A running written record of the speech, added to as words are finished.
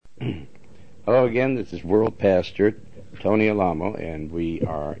Hello again, this is World Pastor Tony Alamo, and we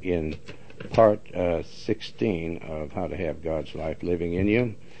are in part 16 of How to Have God's Life Living in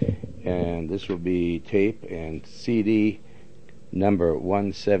You. And this will be tape and CD number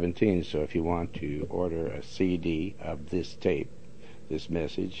 117, so if you want to order a CD of this tape, this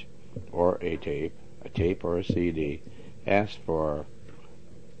message, or a tape or a CD, ask for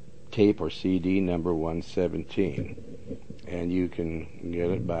tape or CD number 117. And you can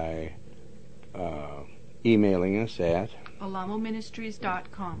get it by emailing us at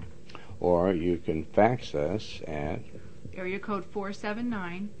alamoministries.com, or you can fax us at area code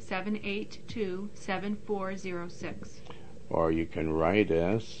 479-782-7406, or you can write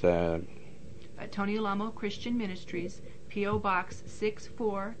us at Tony Alamo Christian Ministries, P.O. Box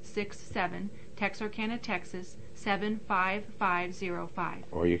 6467, Texarkana, Texas 75505,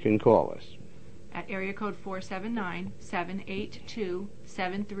 or you can call us at area code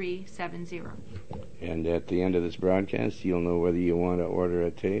 479-782-7370. And at the end of this broadcast, you'll know whether you want to order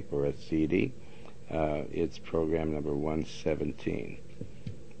a tape or a CD. It's program number 117.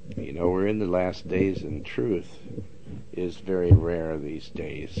 You know, we're in the last days, and truth is very rare these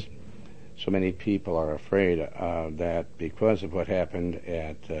days. So many people are afraid that because of what happened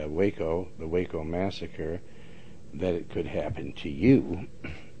at Waco, the Waco Massacre, that it could happen to you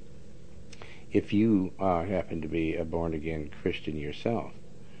if you happen to be a born-again Christian yourself,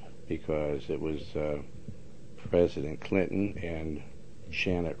 because it was President Clinton and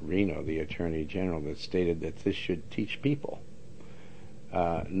Janet Reno, the Attorney General, that stated that this should teach people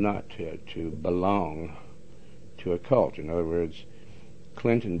not to belong to a cult. In other words,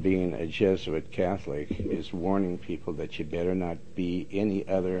 Clinton, being a Jesuit Catholic, is warning people that you better not be any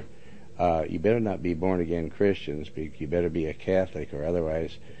other, you better not be born-again Christians, you better be a Catholic, or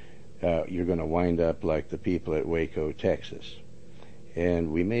otherwise you're going to wind up like the people at Waco, Texas.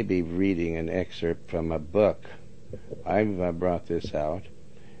 And we may be reading an excerpt from a book. I've brought this out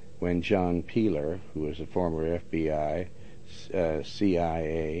when John Peeler, who was a former FBI,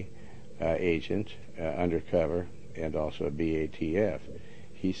 CIA agent, undercover, and also a BATF,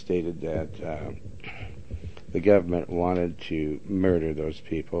 he stated that the government wanted to murder those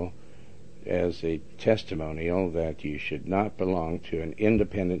people as a testimonial that you should not belong to an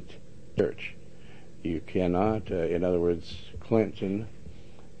independent church. You cannot, in other words, Clinton,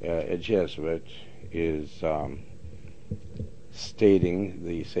 a Jesuit, is stating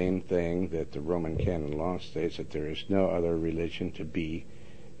the same thing that the Roman canon law states, that there is no other religion to be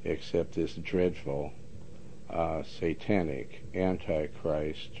except this dreadful, satanic,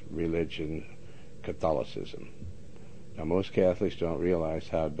 antichrist religion, Catholicism. Now, most Catholics don't realize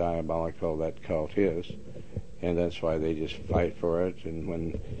how diabolical that cult is, and that's why they just fight for it. And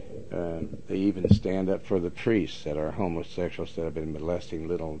when they even stand up for the priests that are homosexuals that have been molesting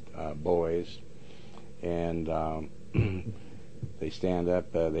little boys, and they stand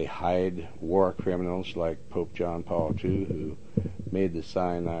up, they hide war criminals like Pope John Paul II, who made the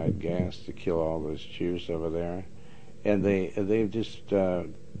cyanide gas to kill all those Jews over there, and they've just they're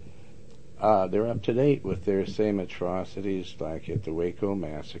up to date with their same atrocities, like at the Waco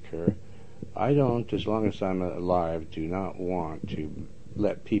Massacre. I don't, as long as I'm alive, do not want to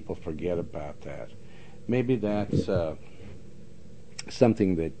let people forget about that. Maybe that's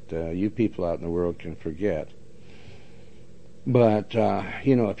something that you people out in the world can forget. But,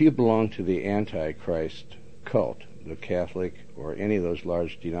 you know, if you belong to the Antichrist cult, the Catholic or any of those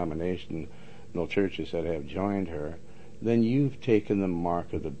large denominational churches that have joined her, then you've taken the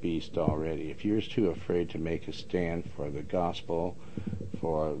mark of the beast already. If you're too afraid to make a stand for the gospel,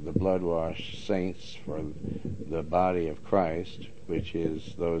 for the blood-washed saints, for the body of Christ, which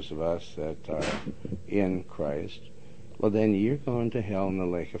is those of us that are in Christ, well, then you're going to hell in the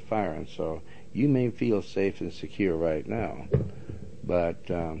lake of fire. And so you may feel safe and secure right now, but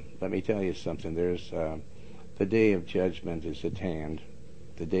let me tell you something. There's the day of judgment is at hand,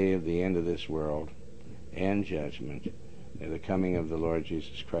 the day of the end of this world and judgment. The coming of the Lord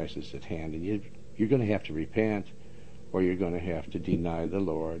Jesus Christ is at hand, and you're going to have to repent, or you're going to have to deny the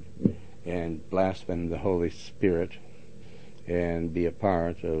Lord and blaspheme the Holy Spirit and be a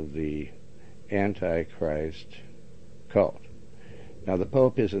part of the Antichrist cult. Now, the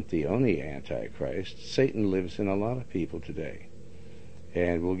Pope isn't the only Antichrist. Satan lives in a lot of people today,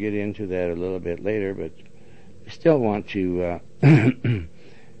 and we'll get into that a little bit later, but I still want to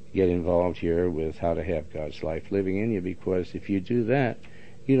get involved here with How to Have God's Life Living in You, because if you do that,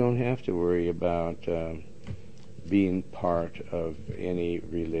 you don't have to worry about being part of any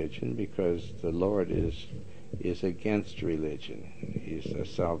religion, because the Lord is against religion. He's a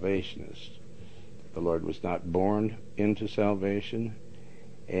salvationist. The Lord was not born into salvation,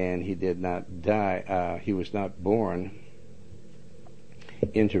 and he did not die. He was not born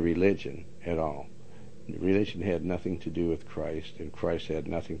into religion at all. Religion had nothing to do with Christ, and Christ had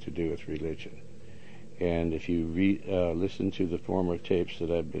nothing to do with religion. And if you listen to the former tapes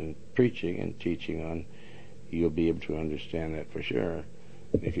that I've been preaching and teaching on, you'll be able to understand that for sure.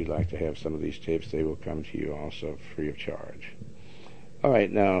 And if you'd like to have some of these tapes, they will come to you also free of charge. All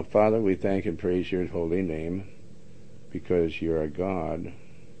right, now, Father, we thank and praise your holy name, because you're a God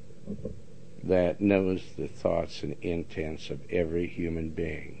that knows the thoughts and intents of every human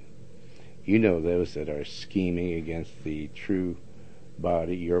being. You know those that are scheming against the true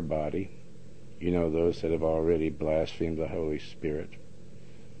body, your body. You know those that have already blasphemed the Holy Spirit.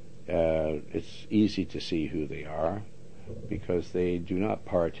 It's easy to see who they are, because they do not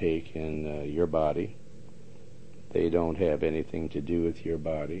partake in your body. They don't have anything to do with your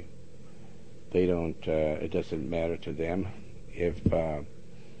body. They don't. It doesn't matter to them if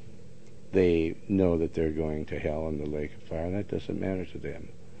they know that they're going to hell in the lake of fire. That doesn't matter to them.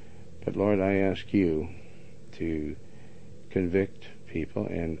 But Lord, I ask you to convict people,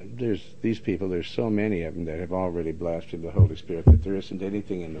 and there's so many of them that have already blasphemed the Holy Spirit that there isn't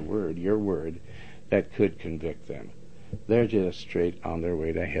anything in the Word, your Word, that could convict them. They're just straight on their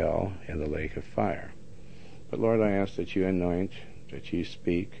way to hell and the lake of fire. But Lord, I ask that you anoint, that you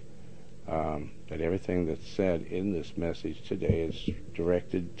speak, that everything that's said in this message today is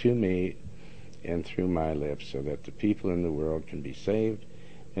directed to me and through my lips, so that the people in the world can be saved,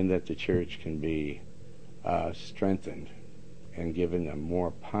 and that the church can be strengthened and given a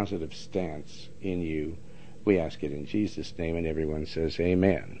more positive stance in you. We ask it in Jesus' name, and everyone says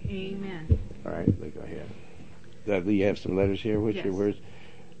amen. Amen. All right, go ahead. You have some letters here. Yes.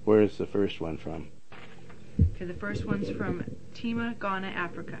 Where's the first one from? Okay, the first one's from Tima, Ghana,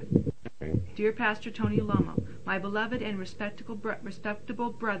 Africa. Okay. Dear Pastor Tony Alamo, my beloved and respectable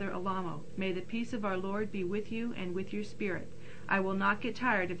brother Alamo, may the peace of our Lord be with you and with your spirit. I will not get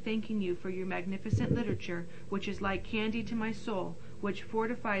tired of thanking you for your magnificent literature, which is like candy to my soul, which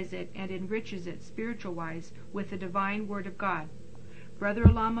fortifies it and enriches it spiritual-wise with the divine Word of God. Brother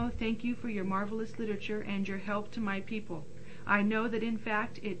Alamo, thank you for your marvelous literature and your help to my people. I know that in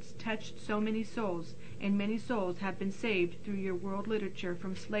fact it's touched so many souls, and many souls have been saved through your world literature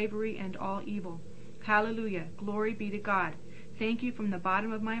from slavery and all evil. Hallelujah. Glory be to God. Thank you from the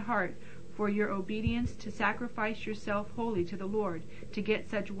bottom of my heart for your obedience to sacrifice yourself wholly to the Lord, to get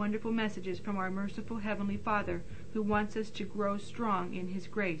such wonderful messages from our merciful Heavenly Father, who wants us to grow strong in His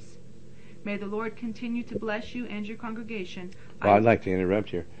grace. May the Lord continue to bless you and your congregation. Well, I'd like to interrupt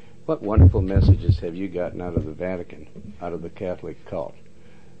here. What wonderful messages have you gotten out of the Vatican, out of the Catholic cult?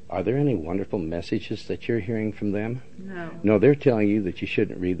 Are there any wonderful messages that you're hearing from them? No. No, they're telling you that you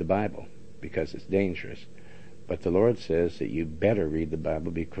shouldn't read the Bible because it's dangerous. But the Lord says that you better read the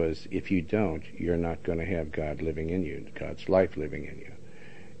Bible, because if you don't, you're not going to have God living in you, God's life living in you.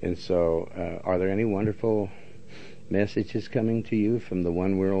 And so, are there any wonderful messages coming to you from the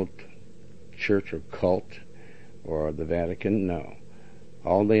One World Church or cult or the Vatican? No.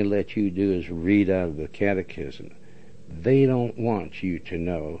 All they let you do is read out of the catechism. They don't want you to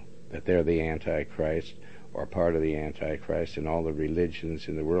know that they're the Antichrist or part of the Antichrist, and all the religions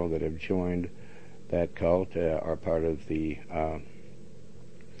in the world that have joined that cult are part of the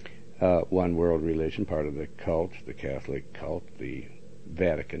one world religion, part of the cult, the Catholic cult, the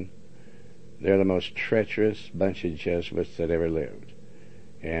Vatican. They're the most treacherous bunch of Jesuits that ever lived.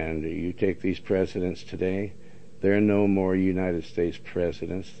 And you take these presidents today, they're no more United States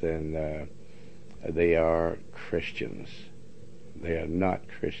presidents than they are Christians. They are not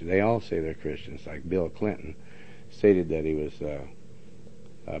Christian. They all say they're Christians. Like Bill Clinton stated that he was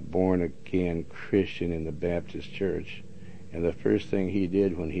a born-again Christian in the Baptist Church. And the first thing he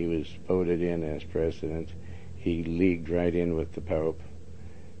did when he was voted in as president, he leagued right in with the Pope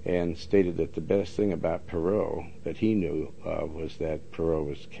and stated that the best thing about Perot that he knew of was that Perot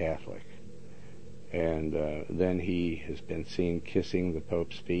was Catholic. And then he has been seen kissing the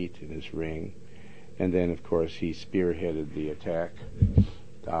Pope's feet in his ring. And then, of course, he spearheaded the attack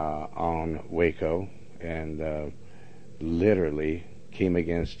on Waco and literally came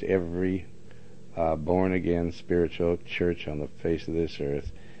against every born-again spiritual church on the face of this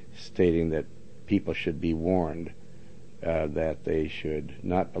earth, stating that people should be warned that they should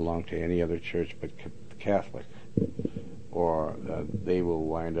not belong to any other church but Catholic, or they will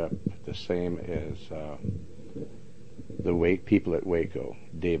wind up the same as the people at Waco,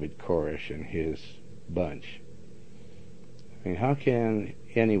 David Koresh and his bunch. I mean, how can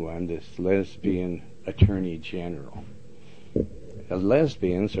anyone, this lesbian attorney general,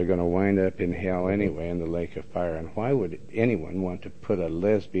 lesbians are going to wind up in hell anyway in the lake of fire. And why would anyone want to put a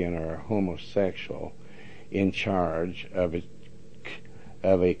lesbian or a homosexual in charge of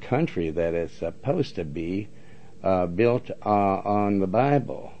a country that is supposed to be built on the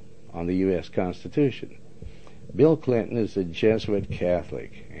Bible, on the U.S. Constitution? Bill Clinton is a Jesuit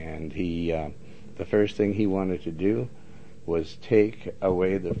Catholic, and the first thing he wanted to do was take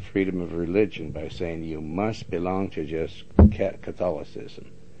away the freedom of religion by saying you must belong to just Catholicism,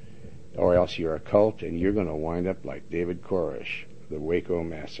 or else you're a cult and you're going to wind up like David Koresh, the Waco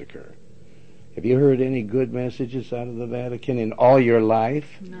Massacre. Have you heard any good messages out of the Vatican in all your life?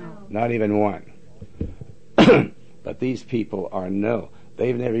 No. Not even one. But these people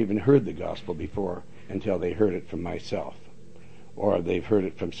they've never even heard the gospel before until they heard it from myself, or they've heard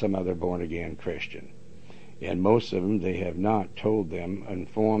it from some other born-again Christian. And most of them, they have not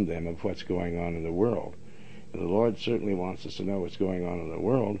informed them of what's going on in the world. And the Lord certainly wants us to know what's going on in the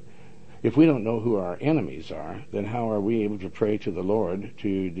world. If we don't know who our enemies are, then how are we able to pray to the Lord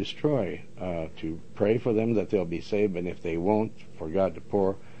to destroy, to pray for them that they'll be saved, and if they won't, for God to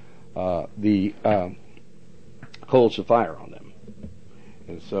pour the coals of fire on them?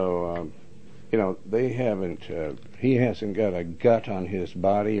 And so, he hasn't got a gut on his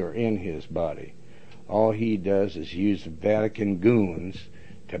body or in his body. All he does is use Vatican goons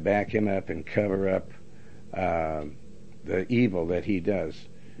to back him up and cover up the evil that he does.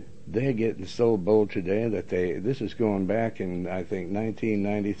 They're getting so bold today that this is going back in, I think,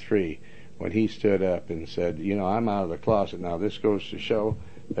 1993, when he stood up and said, I'm out of the closet now. This goes to show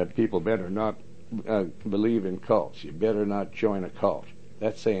that people better not believe in cults. You better not join a cult.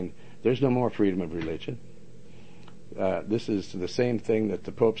 That's saying there's no more freedom of religion. This is the same thing that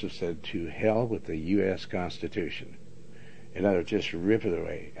the popes have said, to hell with the U.S. Constitution. In other words, just rip it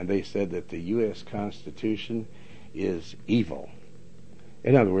away. And they said that the U.S. Constitution is evil.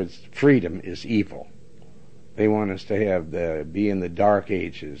 In other words, freedom is evil. They want us to be in the Dark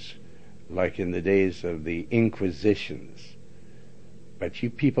Ages, like in the days of the Inquisitions. But you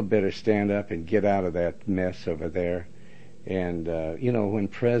people better stand up and get out of that mess over there. And, when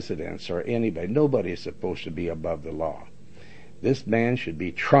presidents or anybody, nobody is supposed to be above the law. This man should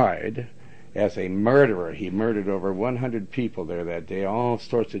be tried as a murderer. He murdered over 100 people there that day, all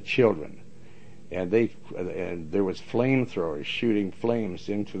sorts of children. And there was flamethrowers shooting flames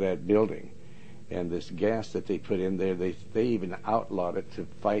into that building. And this gas that they put in there, they even outlawed it to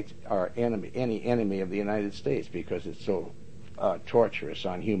fight any enemy of the United States, because it's so torturous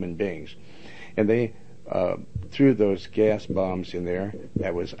on human beings. And they threw those gas bombs in there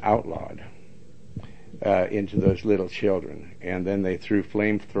that was outlawed into those little children. And then they threw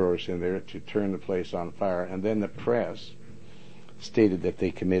flamethrowers in there to turn the place on fire. And then the press stated that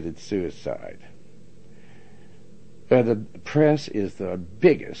they committed suicide. The press is the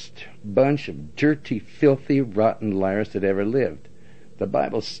biggest bunch of dirty, filthy, rotten liars that ever lived. The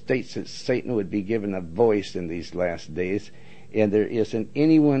Bible states that Satan would be given a voice in these last days, and there isn't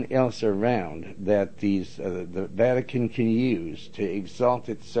anyone else around that the Vatican can use to exalt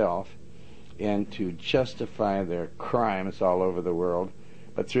itself and to justify their crimes all over the world,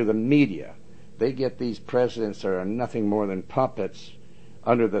 but through the media. They get these presidents that are nothing more than puppets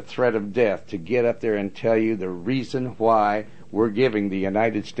under the threat of death to get up there and tell you the reason why we're giving the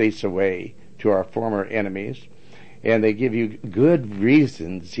United States away to our former enemies. And they give you good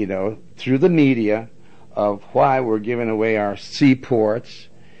reasons, through the media, of why we're giving away our seaports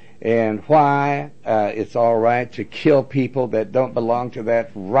and why it's all right to kill people that don't belong to that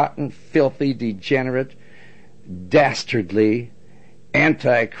rotten, filthy, degenerate, dastardly,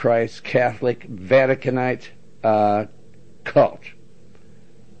 antichrist, Catholic, Vaticanite cult.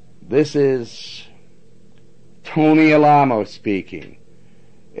 This is Tony Alamo speaking.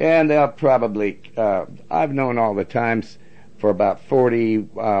 And they'll probably, I've known all the times for about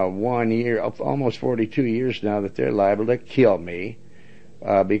 41 years, almost 42 years now, that they're liable to kill me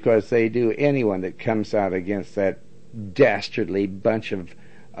because they do anyone that comes out against that dastardly bunch of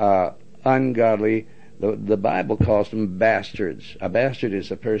ungodly, the Bible calls them bastards. A bastard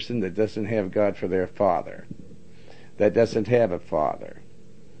is a person that doesn't have God for their father, that doesn't have a father.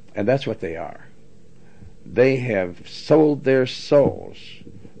 And that's what they are. They have sold their souls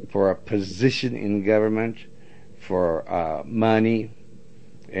for a position in government, for money,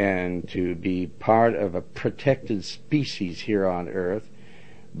 and to be part of a protected species here on earth.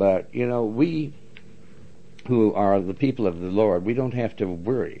 But, we who are the people of the Lord, we don't have to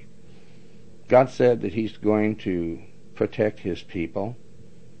worry. God said that He's going to protect His people,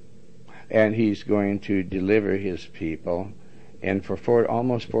 and He's going to deliver His people. And for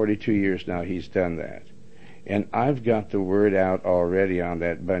almost 42 years now, He's done that. And I've got the word out already on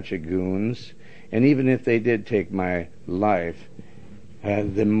that bunch of goons. And even if they did take my life,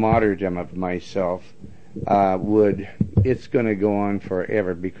 the martyrdom of myself it's going to go on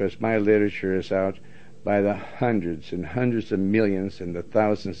forever, because my literature is out by the hundreds and hundreds of millions and the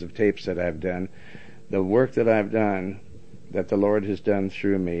thousands of tapes that I've done. The work that I've done, that the Lord has done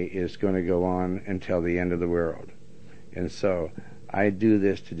through me, is going to go on until the end of the world. And so I do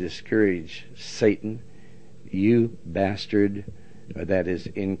this to discourage Satan, you bastard, that is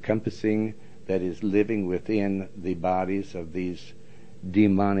encompassing, that is living within the bodies of these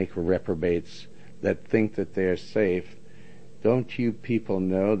demonic reprobates that think that they're safe. Don't you people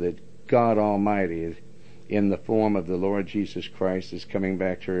know that God Almighty, in the form of the Lord Jesus Christ, is coming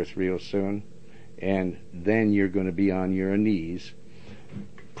back to earth real soon? And then you're going to be on your knees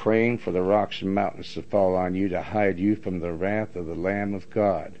praying for the rocks and mountains to fall on you to hide you from the wrath of the Lamb of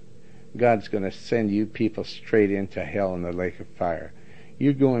God. God's going to send you people straight into hell in the lake of fire.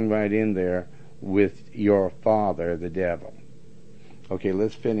 You're going right in there with your father, the devil. Okay,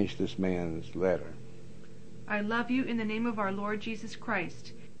 let's finish this man's letter. I love you in the name of our Lord Jesus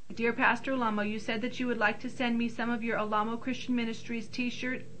Christ. Dear Pastor Alamo, you said that you would like to send me some of your Alamo Christian Ministries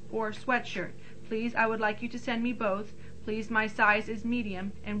t-shirt or sweatshirt. Please, I would like you to send me both. Please, my size is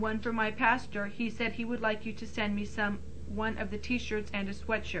medium. And one for my pastor, he said he would like you to send me one of the t-shirts and a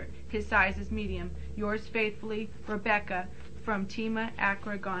sweatshirt. His size is medium. Yours faithfully, Rebecca, from Tima,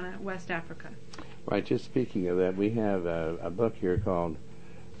 Accra, Ghana, West Africa. Right, just speaking of that, we have a book here called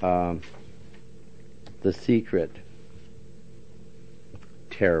The Secret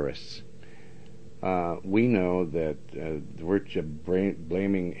Terrorists. We know that we're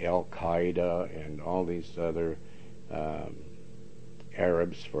blaming Al-Qaeda and all these other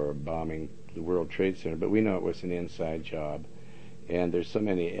Arabs for bombing the World Trade Center, but we know it was an inside job. And there's so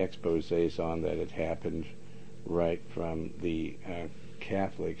many exposés on that it happened right from the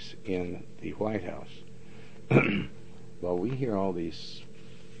Catholics in the White House. Well, we hear all these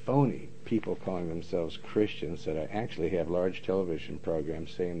phony people calling themselves Christians that actually have large television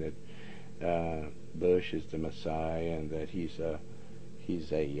programs saying that Bush is the Messiah and that he's a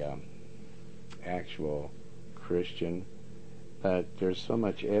actual Christian. But there's so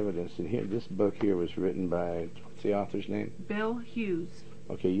much evidence in here. This book here was written by, what's the author's name? Bill Hughes.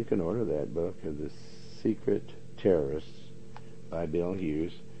 Okay, you can order that book, The Secret Terrorists by Bill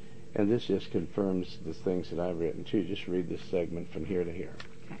Hughes. And this just confirms the things that I've written too. Just read this segment from here to here.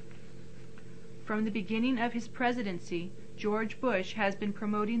 Okay. From the beginning of his presidency, George Bush has been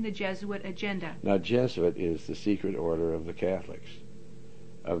promoting the Jesuit agenda. Now, Jesuit is the secret order of the Catholics,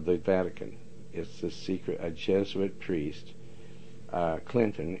 of the Vatican. It's a Jesuit priest.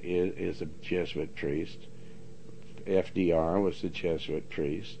 Clinton is a Jesuit priest. FDR was a Jesuit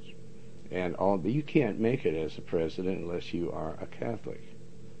priest. And you can't make it as a president unless you are a Catholic,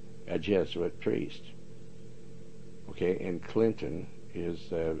 a Jesuit priest. Okay, and Clinton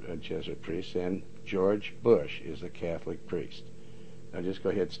is a Jesuit priest, and George Bush is a Catholic priest. Now just go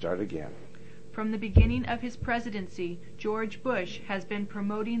ahead, start again. From the beginning of his presidency, George Bush has been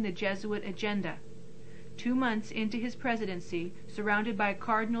promoting the Jesuit agenda. 2 months into his presidency, surrounded by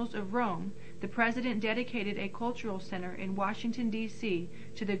cardinals of Rome, the president dedicated a cultural center in Washington, D.C.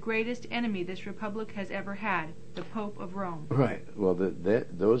 to the greatest enemy this republic has ever had, the Pope of Rome. Right. Well,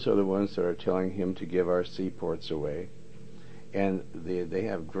 those are the ones that are telling him to give our seaports away. And they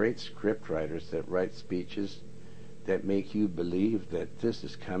have great script writers that write speeches that make you believe that this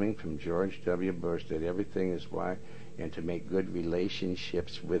is coming from George W. Bush, that everything is why, and to make good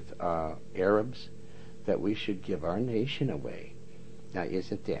relationships with Arabs, that we should give our nation away. Now,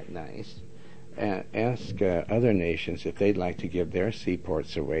 isn't that nice? Ask other nations if they'd like to give their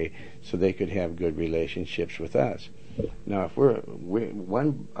seaports away so they could have good relationships with us. Now, if we're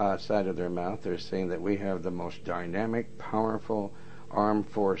one side of their mouth, they're saying that we have the most dynamic, powerful armed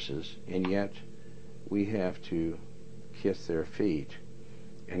forces, and yet we have to kiss their feet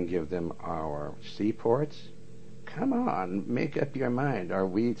and give them our seaports. Come on, make up your mind. Are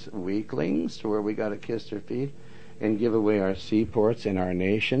we weaklings where we got to kiss their feet and give away our seaports and our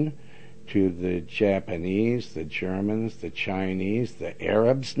nation to the Japanese, the Germans, the Chinese, the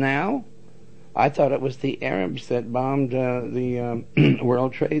Arabs now? I thought it was the Arabs that bombed the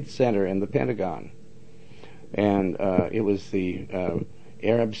World Trade Center and the Pentagon. And it was the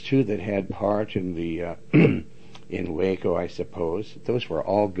Arabs, too, that had part in the in Waco, I suppose. Those were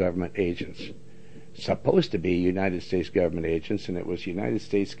all government agents. Supposed to be United States government agents, and it was United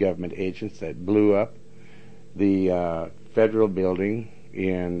States government agents that blew up the federal building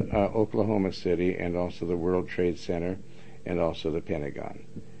in Oklahoma City, and also the World Trade Center, and also the Pentagon.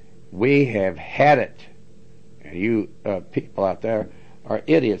 We have had it. And you people out there are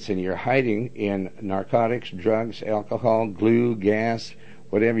idiots, and you're hiding in narcotics, drugs, alcohol, glue, gas,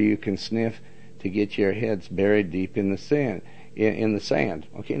 whatever you can sniff to get your heads buried deep in the sand. In the sand.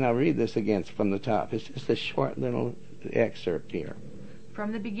 Okay, now read this again from the top. It's just a short little excerpt here.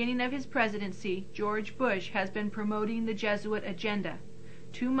 From the beginning of his presidency, George Bush has been promoting the Jesuit agenda.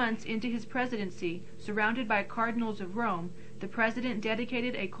 2 months into his presidency, surrounded by cardinals of Rome, the president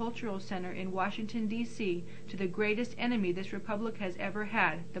dedicated a cultural center in Washington, D.C. to the greatest enemy this republic has ever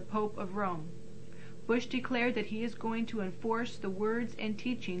had, the Pope of Rome. Bush declared that he is going to enforce the words and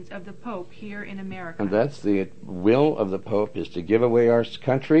teachings of the Pope here in America. And that's the will of the Pope, is to give away our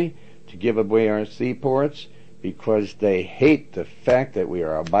country, to give away our seaports, because they hate the fact that we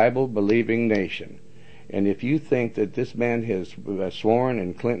are a Bible-believing nation. And if you think that this man has sworn,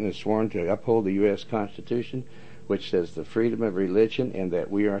 and Clinton has sworn to uphold the U.S. Constitution, which says the freedom of religion and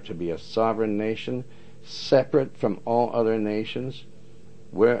that we are to be a sovereign nation, separate from all other nations,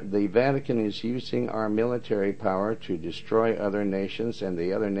 where the Vatican is using our military power to destroy other nations, and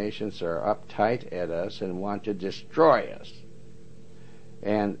the other nations are uptight at us and want to destroy us.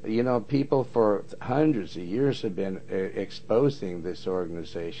 And, you know, people for hundreds of years have been exposing this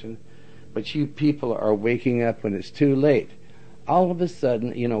organization, but you people are waking up when it's too late. All of a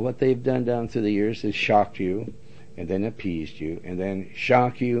sudden, you know, what they've done down through the years is shocked you, and then appeased you, and then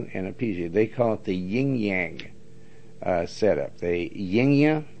shock you and appease you. They call it the yin-yang setup. They yin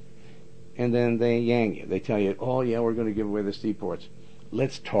you, and then they yang you. They tell you, oh yeah, we're going to give away the seaports.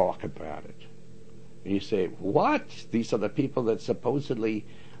 Let's talk about it. And you say, what? These are the people that supposedly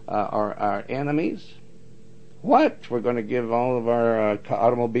are our enemies? What? We're going to give all of our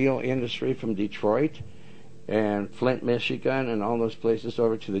automobile industry from Detroit and Flint, Michigan, and all those places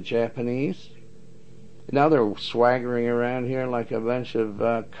over to the Japanese? Now they're swaggering around here like a bunch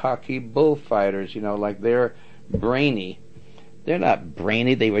of cocky bullfighters, you know, like they're brainy. They're not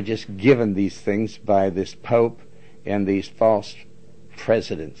brainy. They were just given these things by this Pope and these false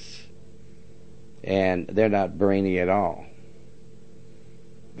presidents. And they're not brainy at all.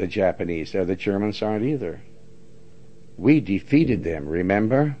 The Japanese, or the Germans aren't either. We defeated them,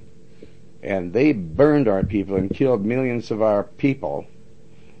 remember? And they burned our people and killed millions of our people.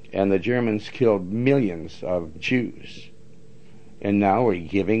 And the Germans killed millions of Jews. And now we're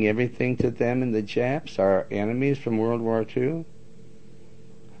giving everything to them and the Japs, our enemies from World War II.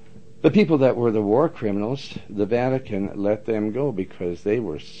 The people that were the war criminals, the Vatican let them go because they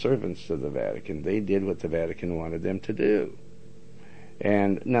were servants of the Vatican. They did what the Vatican wanted them to do.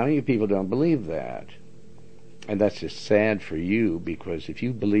 And now you people don't believe that. And that's just sad for you, because if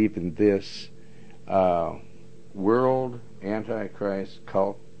you believe in this world antichrist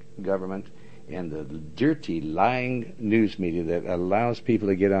cult government and the dirty lying news media that allows people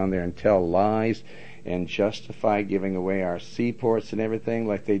to get on there and tell lies and justify giving away our seaports and everything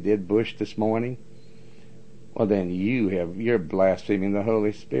like they did Bush this morning, well then you're blaspheming the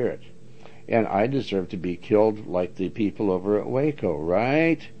Holy Spirit. And I deserve to be killed like the people over at Waco,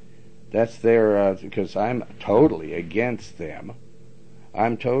 right? That's their, because I'm totally against them.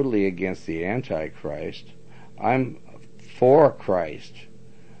 I'm totally against the Antichrist. I'm for Christ.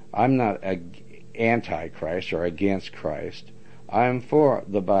 I'm not anti-Christ or against Christ. I'm for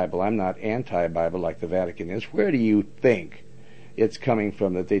the Bible. I'm not anti-Bible like the Vatican is. Where do you think it's coming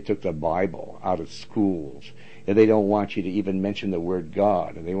from that they took the Bible out of schools and they don't want you to even mention the word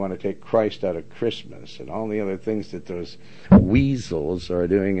God, and they want to take Christ out of Christmas and all the other things that those weasels are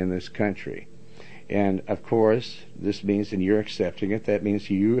doing in this country? And of course, this means, and you're accepting it, that means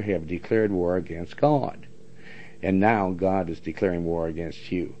you have declared war against God. And now God is declaring war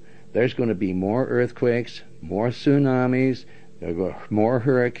against you. There's going to be more earthquakes, more tsunamis, more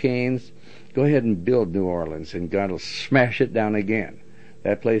hurricanes. Go ahead and build New Orleans, and God will smash it down again.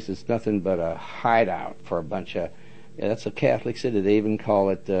 That place is nothing but a hideout for a bunch of... Yeah, that's a Catholic city. They even call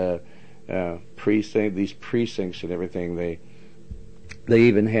it precinct. These precincts and everything. They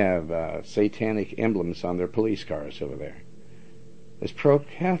even have satanic emblems on their police cars over there. It's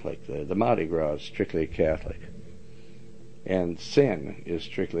pro-Catholic. The Mardi Gras is strictly Catholic. And sin is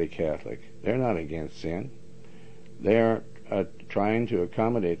strictly Catholic. They're not against sin. They're trying to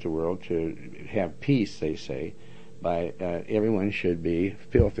accommodate the world to have peace, they say, by everyone should be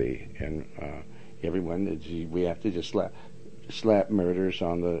filthy, and everyone, we have to just slap murderers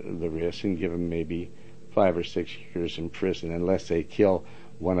on the wrist and give them maybe 5 or 6 years in prison unless they kill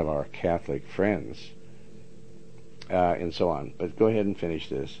one of our Catholic friends, and so on. But go ahead and finish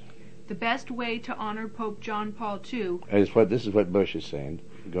this. The best way to honor Pope John Paul II, this is what Bush is saying.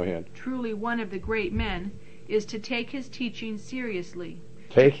 Go ahead. Truly one of the great men, is to take his teaching seriously.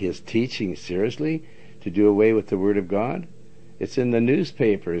 Take his teaching seriously? to do away with the Word of God? It's in the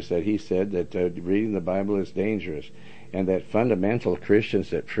newspapers that he said that reading the Bible is dangerous, and that fundamental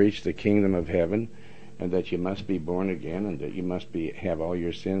Christians that preach the kingdom of heaven, and that you must be born again, and that you must have all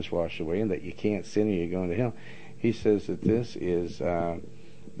your sins washed away, and that you can't sin or you're going to hell. He says that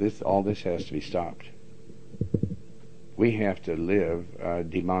all this has to be stopped. We have to live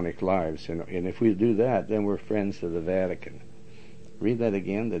demonic lives, and if we do that, then we're friends of the Vatican. Read that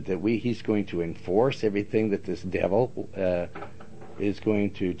again. He's going to enforce everything that this devil is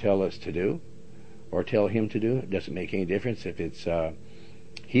going to tell us to do, or tell him to do. It doesn't make any difference if it's.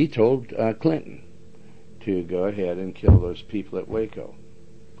 He told Clinton to go ahead and kill those people at Waco,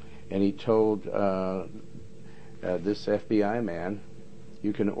 and he told this FBI man,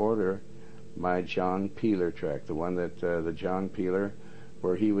 "You can order my John Peeler tract, the one that the John Peeler,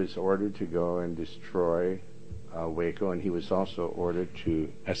 where he was ordered to go and destroy Waco, and he was also ordered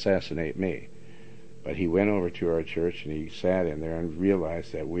to assassinate me. But he went over to our church and he sat in there and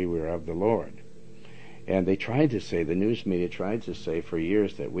realized that we were of the Lord." And they tried to say, the news media tried to say for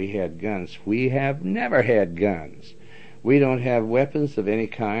years that we had guns. We have never had guns. We don't have weapons of any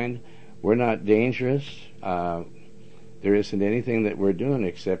kind. We're not dangerous. There isn't anything that we're doing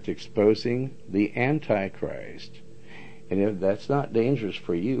except exposing the Antichrist. And if that's not dangerous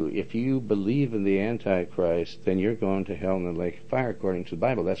for you, if you believe in the Antichrist, then you're going to hell in the lake of fire according to the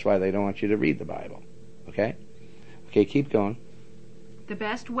Bible. That's why they don't want you to read the Bible. Okay? Okay, keep going. The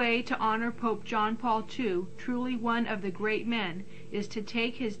best way to honor Pope John Paul II, truly one of the great men, is to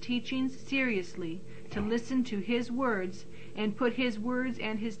take his teachings seriously, to listen to his words, and put his words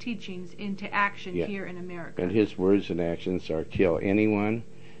and his teachings into action here in America. And his words and actions are kill anyone,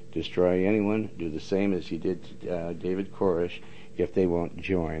 destroy anyone, do the same as he did to David Koresh if they won't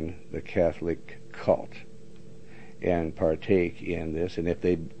join the Catholic cult and partake in this, and if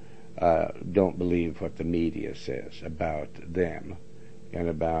they don't believe what the media says about them and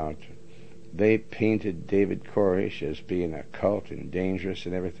about. They painted David Koresh as being a cult and dangerous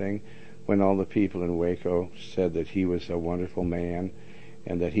and everything, when all the people in Waco said that he was a wonderful man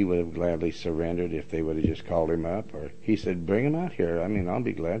and that he would have gladly surrendered if they would have just called him up. Or he said, "Bring him out here. I mean, I'll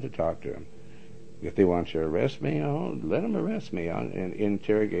be glad to talk to him. If they want to arrest me, let them arrest me and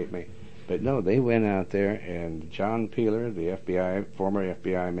interrogate me." But no, they went out there, and John Peeler, the FBI, former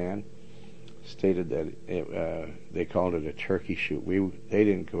FBI man, stated that they called it a turkey shoot. They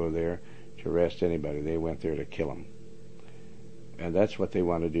didn't go there to arrest anybody. They went there to kill them. And that's what they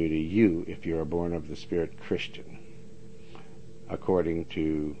want to do to you if you're a born of the Spirit Christian, according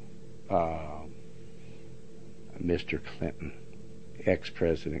to Mr. Clinton,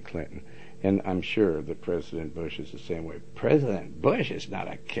 ex-President Clinton. And I'm sure that President Bush is the same way. President Bush is not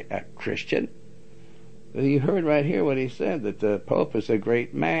a Christian. You heard right here what he said, that the Pope is a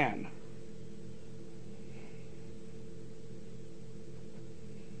great man.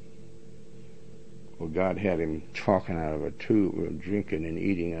 Well, God had him talking out of a tube, or drinking and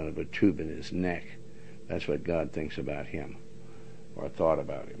eating out of a tube in his neck. That's what God thinks about him, or thought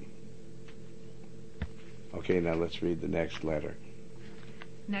about him. Okay, now let's read the next letter.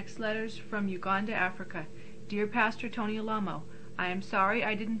 Next letter's from Uganda, Africa. Dear Pastor Tony Alamo, I am sorry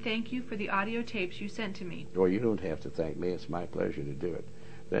I didn't thank you for the audio tapes you sent to me. Well, you don't have to thank me. It's my pleasure to do it.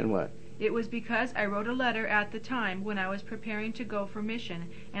 Then what? It was because I wrote a letter at the time when I was preparing to go for mission,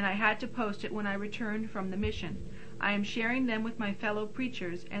 and I had to post it when I returned from the mission. I am sharing them with my fellow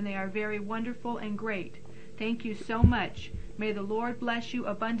preachers, and they are very wonderful and great. Thank you so much. May the Lord bless you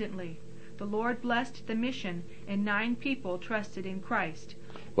abundantly. The Lord blessed the mission, and 9 people trusted in Christ.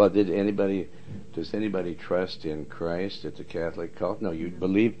 Well, does anybody trust in Christ at the Catholic cult? No, you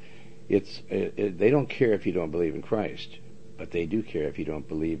believe. They don't care if you don't believe in Christ, but they do care if you don't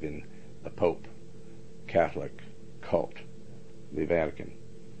believe in the Pope, Catholic cult, the Vatican.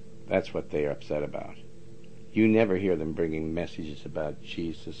 That's what they're upset about. You never hear them bringing messages about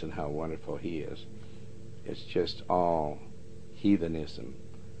Jesus and how wonderful he is. It's just all heathenism.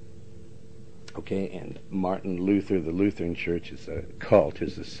 Okay, and Martin Luther, the Lutheran Church, is a cult,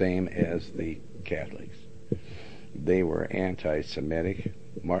 is the same as the Catholics. They were anti-Semitic.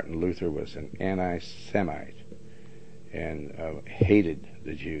 Martin Luther was an anti-Semite and hated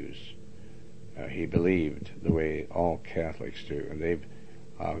the Jews. He believed the way all Catholics do,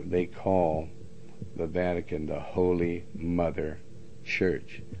 and they call the Vatican the Holy Mother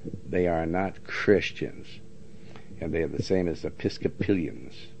Church. They are not Christians, and they are the same as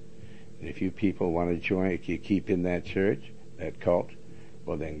Episcopalians. And if you people want to join, if you keep in that church, that cult,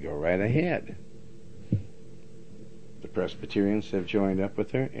 well then go right ahead. The Presbyterians have joined up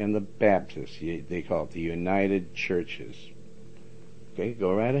with her, and the Baptists, they call it the United Churches. Okay,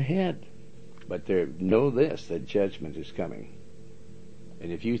 go right ahead. But know this, that judgment is coming.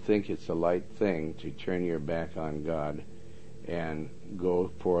 And if you think it's a light thing to turn your back on God and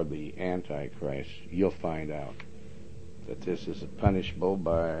go for the Antichrist, you'll find out that this is punishable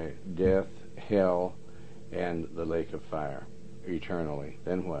by death, hell, and the lake of fire eternally.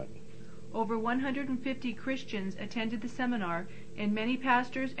 Then what? Over 150 Christians attended the seminar, and many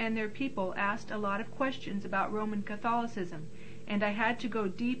pastors and their people asked a lot of questions about Roman Catholicism, and I had to go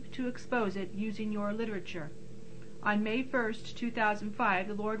deep to expose it using your literature. On May 1st, 2005,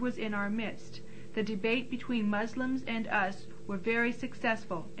 the Lord was in our midst. The debate between Muslims and us were very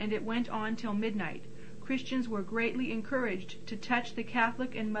successful, and it went on till midnight. Christians were greatly encouraged to touch the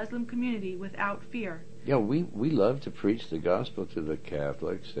Catholic and Muslim community without fear. Yeah, we love to preach the gospel to the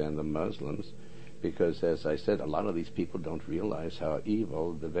Catholics and the Muslims because, as I said, a lot of these people don't realize how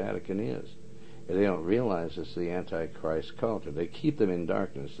evil the Vatican is. They don't realize it's the Antichrist cult. They keep them in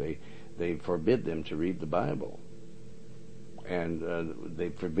darkness. They forbid them to read the Bible. And they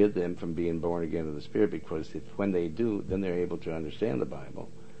forbid them from being born again of the Spirit because when they do, then they're able to understand the Bible.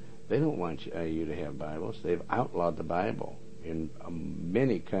 They don't want you to have Bibles. They've outlawed the Bible in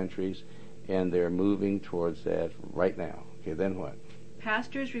many countries, and they're moving towards that right now. Okay, then what?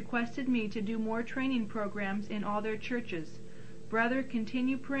 Pastors requested me to do more training programs in all their churches. Brother,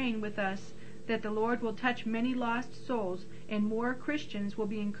 continue praying with us that the Lord will touch many lost souls and more Christians will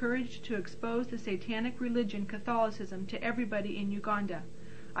be encouraged to expose the satanic religion Catholicism to everybody in Uganda.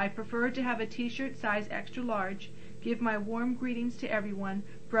 I prefer to have a t-shirt size extra large. Give my warm greetings to everyone.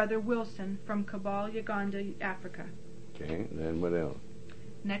 Brother Wilson from Kabul, Uganda, Africa. Okay, then what else?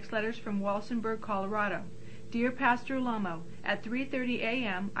 Next letter's from Walsenburg, Colorado. Dear Pastor Lomo, at 3:30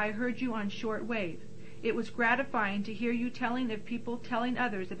 a.m. I heard you on short wave. It was gratifying to hear you telling of people telling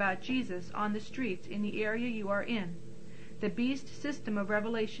others about Jesus on the streets in the area you are in. The beast system of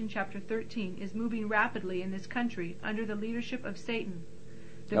Revelation chapter 13 is moving rapidly in this country under the leadership of Satan.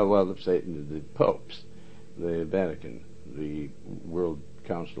 Satan, the popes, the Vatican, the World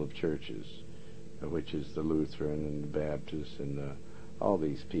Council of Churches, which is the Lutheran and the Baptist and all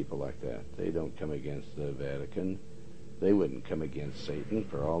these people like that. They don't come against the Vatican. They wouldn't come against Satan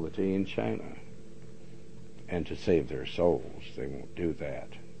for all the tea in China. And to save their souls, they won't do that.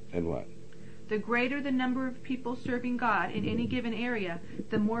 And what? The greater the number of people serving God in any given area,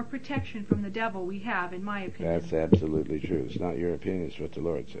 the more protection from the devil we have, in my opinion. That's absolutely true. It's not your opinion, it's what the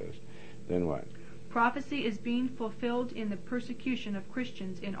Lord says. Then what? Prophecy is being fulfilled in the persecution of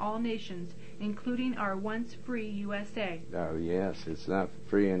Christians in all nations, including our once free USA. Oh, yes, it's not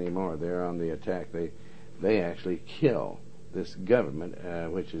free anymore. They're on the attack. They actually kill this government,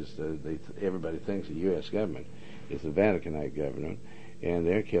 which is everybody thinks the U.S. government is the Vaticanite government, and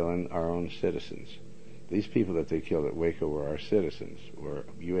they're killing our own citizens. These people that they killed at Waco were our citizens, were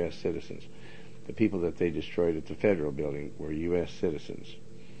U.S. citizens. The people that they destroyed at the Federal Building were U.S. citizens.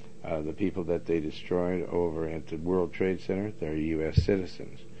 The people that they destroyed over at the World Trade Center, they're U.S.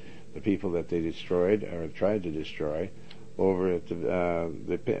 citizens. The people that they destroyed or tried to destroy over at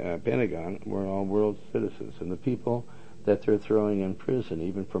the Pentagon were all world citizens. And the people that they're throwing in prison,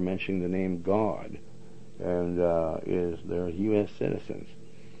 even for mentioning the name God, and they're U.S. citizens.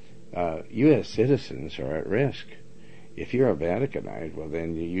 U.S. citizens are at risk. If you're a Vaticanite, well,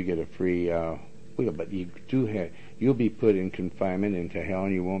 then you get a free wheel. But you'll be put in confinement into hell,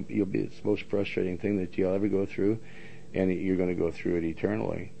 and you'll be the most frustrating thing that you'll ever go through, and you're going to go through it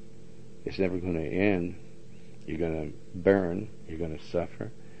eternally. It's never going to end. You're going to burn. You're going to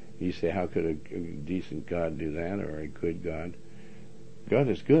suffer. You say, how could a decent God do that, or a good God? God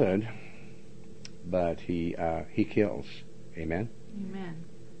is good, but he kills. Amen? Amen.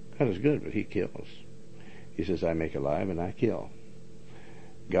 God is good, but he kills. He says, I make alive and I kill.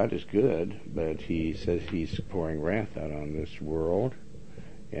 God is good, but he says he's pouring wrath out on this world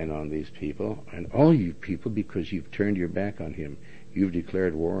and on these people, and all you people, because you've turned your back on him. You've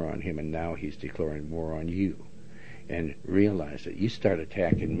declared war on him, and now he's declaring war on you. And realize that you start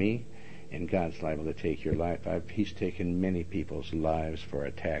attacking me, and God's liable to take your life. He's taken many people's lives for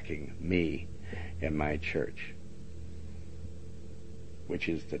attacking me and my church, which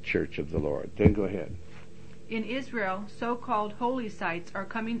is the church of the Lord. Then go ahead. In Israel, so-called holy sites are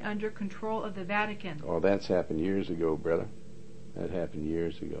coming under control of the Vatican. Oh, that's happened years ago, brother. That happened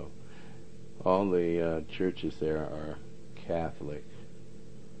years ago. All the churches there are Catholic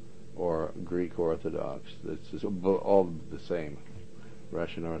or Greek Orthodox. It's all the same.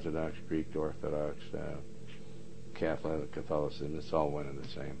 Russian Orthodox, Greek Orthodox, Catholicism. It's all one and the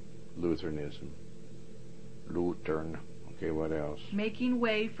same. Lutheranism. Lutheran. Okay, what else? Making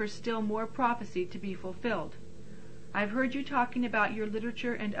way for still more prophecy to be fulfilled. I've heard you talking about your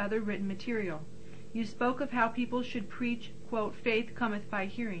literature and other written material. You spoke of how people should preach, quote, faith cometh by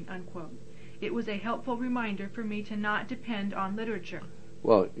hearing, unquote. It was a helpful reminder for me to not depend on literature.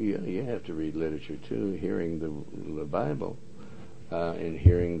 Well, you have to read literature too, hearing the Bible and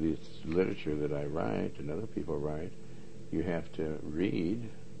hearing this literature that I write and other people write. You have to read,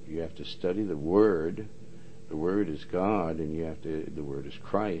 you have to study the Word. The Word is God, and the Word is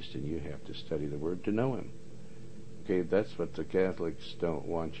Christ, and you have to study the Word to know Him. Okay, that's what the Catholics don't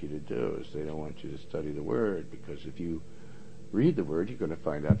want you to do, is they don't want you to study the Word, because if you read the Word, you're going to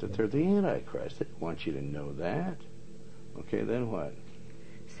find out that they're the Antichrist. They don't want you to know that. Okay, then what?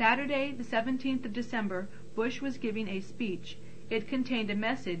 Saturday, the 17th of December, Bush was giving a speech. It contained a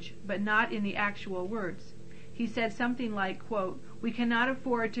message, but not in the actual words. He said something like, quote, we cannot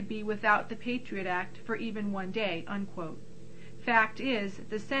afford to be without the Patriot Act for even one day, unquote. Fact is,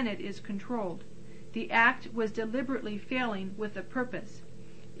 the Senate is controlled. The act was deliberately failing with a purpose.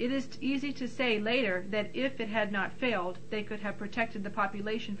 It is easy to say later that if it had not failed, they could have protected the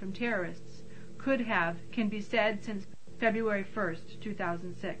population from terrorists. Could have can be said since February 1st,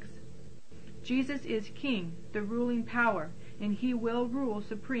 2006. Jesus is King, the ruling power, and He will rule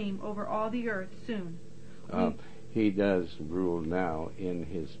supreme over all the earth soon. He does rule now in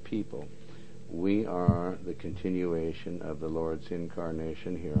His people. We are the continuation of the Lord's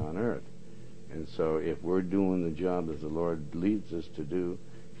incarnation here on earth. And so if we're doing the job that the Lord leads us to do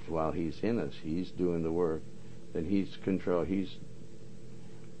while He's in us, He's doing the work, then He's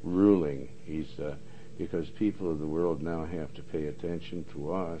ruling. Because people of the world now have to pay attention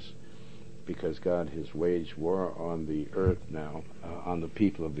to us, because God has waged war on the earth now, on the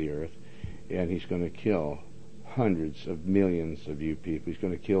people of the earth, and He's going to kill hundreds of millions of you people. He's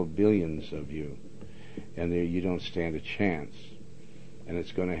going to kill billions of you, and you don't stand a chance. And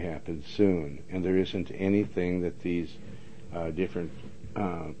it's going to happen soon. And there isn't anything that these different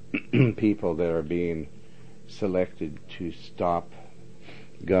people that are being selected to stop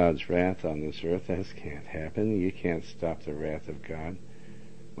God's wrath on this earth. That can't happen. You can't stop the wrath of God.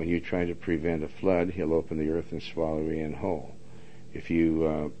 When you try to prevent a flood, He'll open the earth and swallow you in whole. If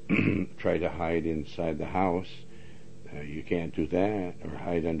you try to hide inside the house, you can't do that, or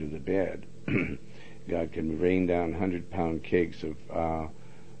hide under the bed. God can rain down 100-pound cakes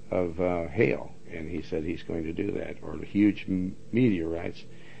of hail, and He said He's going to do that. Or huge meteorites.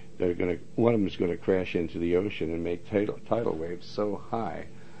 One of them is going to crash into the ocean and make tidal waves so high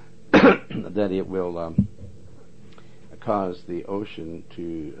that it will cause the ocean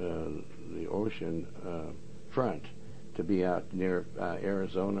front to be out near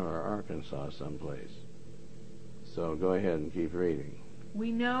Arizona or Arkansas someplace. So go ahead and keep reading.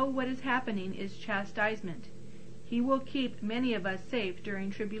 We know what is happening is chastisement. He will keep many of us safe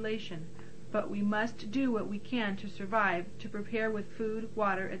during tribulation, but we must do what we can to survive, to prepare with food,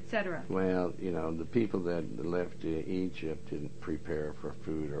 water, etc. Well, the people that left Egypt didn't prepare for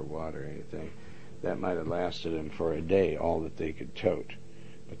food or water or anything. That might have lasted them for a day, all that they could tote.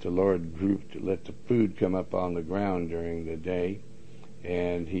 But the Lord let the food come up on the ground during the day,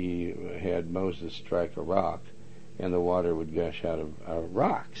 and He had Moses strike a rock, and the water would gush out of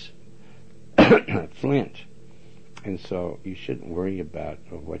rocks, flint. And so you shouldn't worry about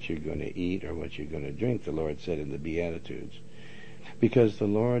what you're going to eat or what you're going to drink, the Lord said in the Beatitudes, because the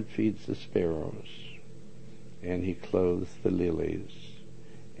Lord feeds the sparrows, and He clothes the lilies,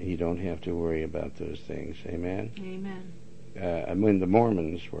 and you don't have to worry about those things. Amen? Amen. The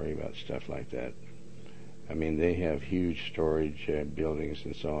Mormons worry about stuff like that. I mean, they have huge storage buildings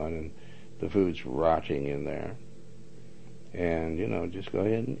and so on, and the food's rotting in there. And, just go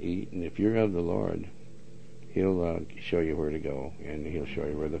ahead and eat, and if you're of the Lord, He'll show you where to go, and He'll show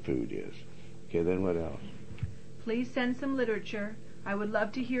you where the food is. Okay, then what else? Please send some literature. I would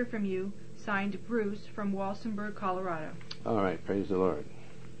love to hear from you. Signed, Bruce from Walsenburg, Colorado. All right, praise the Lord.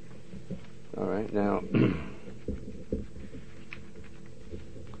 All right, now,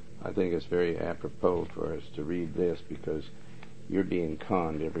 I think it's very apropos for us to read this, because you're being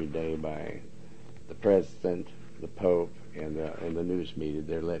conned every day by the President, the Pope, and the news media.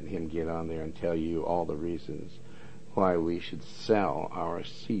 They're letting him get on there and tell you all the reasons why we should sell our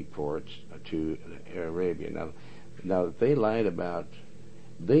seaports to Arabia. Now they lied about.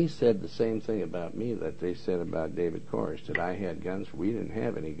 They said the same thing about me that they said about David Koresh, that I had guns. We didn't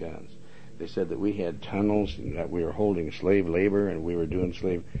have any guns. They said that we had tunnels and that we were holding slave labor and we were doing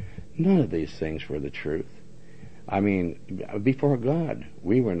slave. None of these things were the truth. I mean, before God,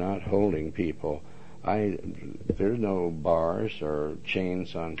 we were not holding people. There's no bars or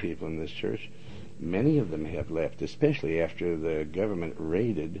chains on people in this church. Many of them have left, especially after the government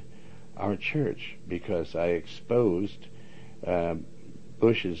raided our church because I exposed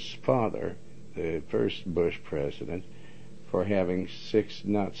Bush's father, the first Bush president, for having 6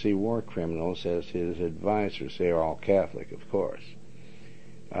 Nazi war criminals as his advisors. They are all Catholic, of course.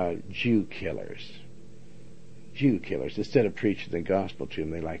 Jew killers. Instead of preaching the gospel to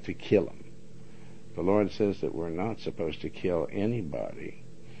them, they like to kill them. The Lord says that we're not supposed to kill anybody.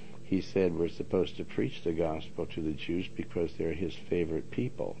 He said we're supposed to preach the gospel to the Jews because they're his favorite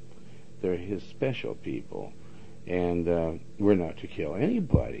people. They're his special people. And we're not to kill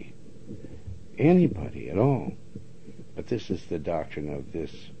anybody. Anybody at all. But this is the doctrine of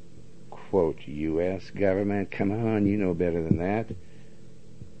this, quote, U.S. government. Come on, you know better than that.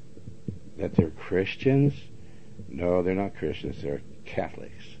 That they're Christians? No, they're not Christians. They're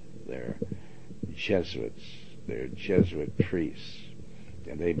Catholics. They're Jesuits. They're Jesuit priests.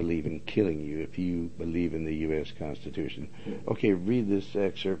 And they believe in killing you if you believe in the U.S. Constitution. Okay, read this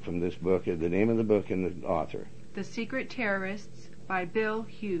excerpt from this book. The name of the book and the author. The Secret Terrorists by Bill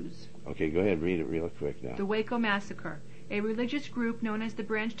Hughes. Okay, go ahead, read it real quick now. The Waco Massacre. A religious group known as the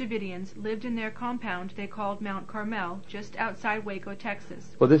Branch Davidians lived in their compound they called Mount Carmel, just outside Waco,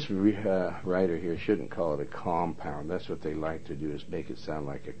 Texas. Well, this writer here shouldn't call it a compound. That's what they like to do, is make it sound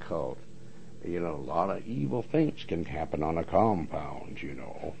like a cult. You know, a lot of evil things can happen on a compound, you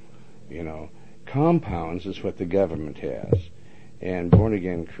know. Compounds is what the government has. And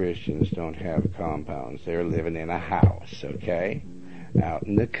born-again Christians don't have compounds. They're living in a house, okay? Out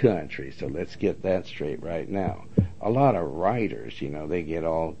in the country. So let's get that straight right now. A lot of writers, you know, they get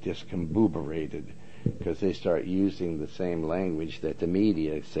all discombobulated because they start using the same language that the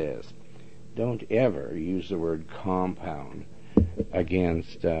media says. Don't ever use the word compound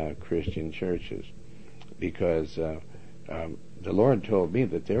against Christian churches, because the Lord told me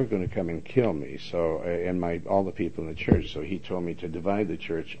that they were going to come and kill me, so and all the people in the church. So He told me to divide the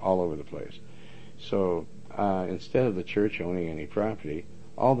church all over the place. So instead of the church owning any property,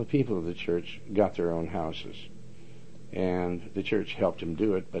 all the people of the church got their own houses, and the church helped them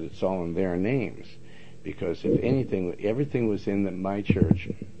do it, but it's all in their names, because if anything, everything was in my church.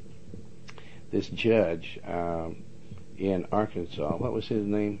 This judge in Arkansas, what was his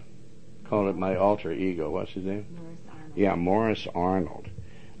name? Called it my alter ego. What's his name? Morris Arnold. Yeah, Morris Arnold,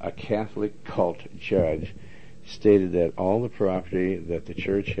 a Catholic cult judge, stated that all the property that the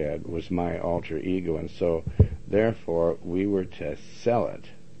church had was my alter ego, and so therefore we were to sell it,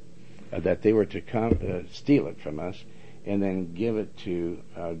 that they were to steal it from us and then give it to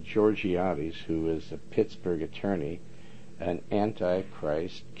Georgiades, who is a Pittsburgh attorney, an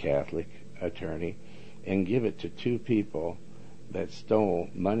anti-Christ Catholic attorney, and give it to 2 people that stole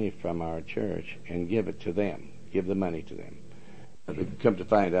money from our church and give it to them, give the money to them. Come to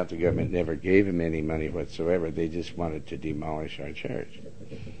find out, the government never gave him any money whatsoever. They just wanted to demolish our church.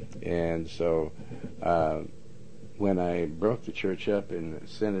 And so when I broke the church up and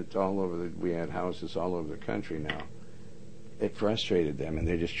sent it all over, we had houses all over the country now, it frustrated them, and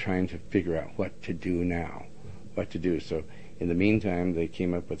they're just trying to figure out what to do now, what to do. So in the meantime, they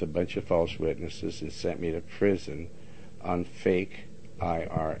came up with a bunch of false witnesses and sent me to prison on fake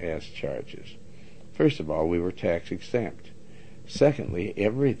IRS charges. First of all, we were tax exempt. Secondly,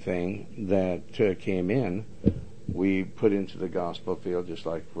 everything that came in, we put into the gospel field just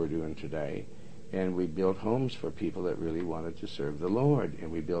like we're doing today, and we built homes for people that really wanted to serve the Lord,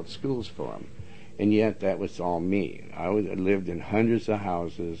 and we built schools for them. And yet that was all me. I lived in hundreds of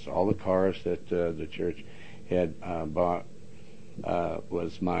houses. All the cars that the church had bought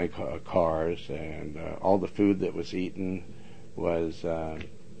was my cars, and all the food that was eaten was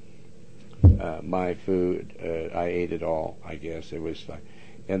my food. I ate it all, I guess. It was like,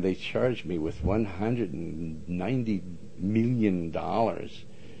 and they charged me with $190 million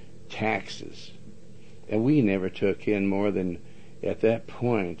taxes, and we never took in more than, at that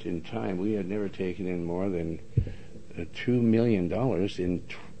point in time, we had never taken in more than $2 million in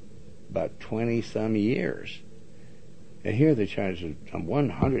about 20-some years. And here they charge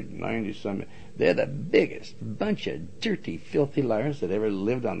 190-some. They're the biggest bunch of dirty, filthy liars that ever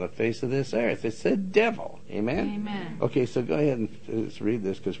lived on the face of this earth. It's the devil. Amen? Amen. Okay, so go ahead and let's read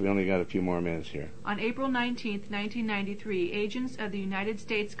this, because we only got a few more minutes here. On April 19th, 1993, agents of the United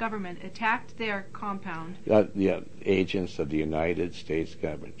States government attacked their compound. The agents of the United States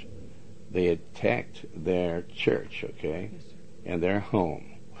government. They attacked their church, okay, Yes, sir. and their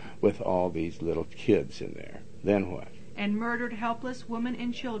home with all these little kids in there. Then what? And murdered helpless women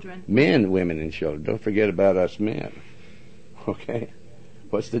and children. Men, women, and children. Don't forget about us men. Okay?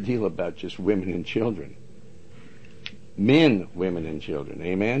 What's the deal about just women and children? Men, women, and children.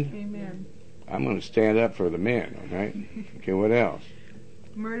 Amen? Amen. I'm going to stand up for the men, all right? Okay, what else?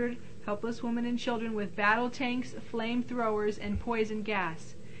 Murdered helpless women and children with battle tanks, flamethrowers, and poison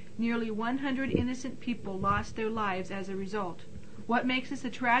gas. Nearly 100 innocent people lost their lives as a result. What makes this a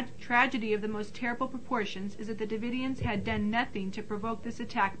tragedy of the most terrible proportions is that the Davidians had done nothing to provoke this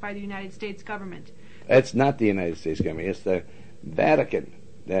attack by the United States government. It's not the United States government. It's the Vatican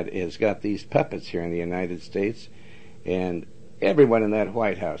that has got these puppets here in the United States, and everyone in that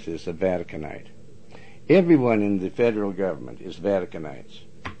White House is a Vaticanite. Everyone in the federal government is Vaticanites.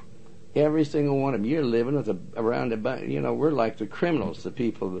 Every single one of them. You're living with we're like the criminals, the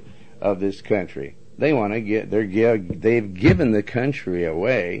people of this country. They want to they've given the country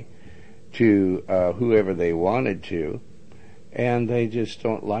away to whoever they wanted to, and they just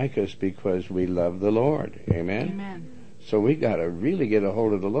don't like us because we love the Lord. Amen? Amen. So we got to really get a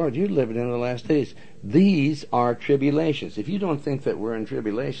hold of the Lord. You're living in the last days. These are tribulations. If you don't think that we're in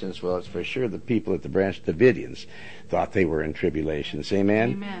tribulations, well, it's for sure the people at the Branch Davidians thought they were in tribulations.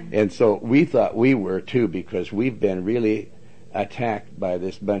 Amen? Amen. And so we thought we were too, because we've been really attacked by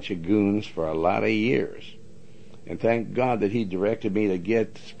this bunch of goons for a lot of years. And thank God that He directed me to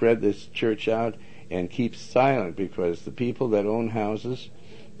spread this church out and keep silent, because the people that own houses,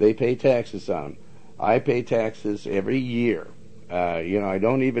 they pay taxes on them. I pay taxes every year. I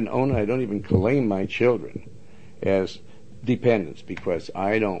don't even own it. I don't even claim my children as dependents, because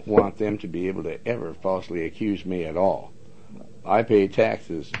I don't want them to be able to ever falsely accuse me at all. I pay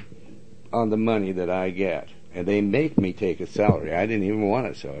taxes on the money that I get, and they make me take a salary. I didn't even want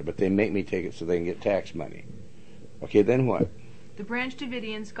a salary, but they make me take it so they can get tax money. Okay, then what? The Branch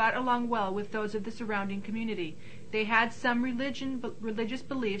Davidians got along well with those of the surrounding community. They had some religious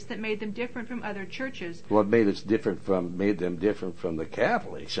beliefs that made them different from other churches. What made them different from the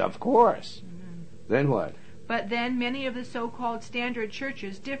Catholics? Of course. Mm-hmm. Then what? But then many of the so-called standard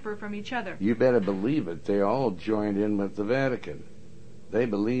churches differ from each other. You better believe it. They all joined in with the Vatican. They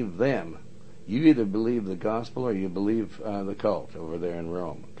believe them. You either believe the gospel or you believe the cult over there in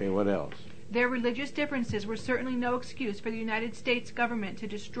Rome. Okay, what else? Their religious differences were certainly no excuse for the United States government to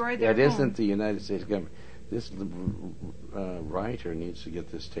destroy their home. That isn't the United States government. This writer needs to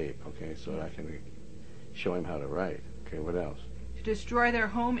get this tape, okay, so I can show him how to write. Okay, what else? To destroy their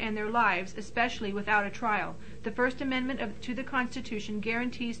home and their lives, especially without a trial. The First Amendment to the Constitution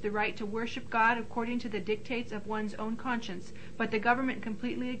guarantees the right to worship God according to the dictates of one's own conscience, but the government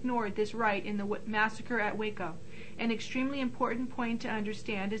completely ignored this right in the massacre at Waco. An extremely important point to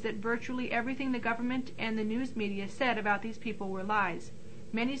understand is that virtually everything the government and the news media said about these people were lies.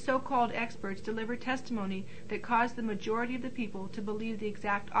 Many so-called experts delivered testimony that caused the majority of the people to believe the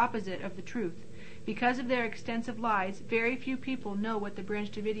exact opposite of the truth. Because of their extensive lies, very few people know what the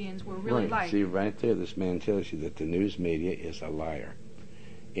Branch Davidians were really like. See, right there, this man tells you that the news media is a liar.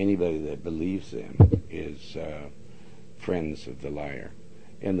 Anybody that believes them is friends of the liar.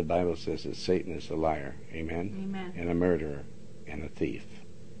 And the Bible says that Satan is a liar, amen? Amen. And a murderer and a thief.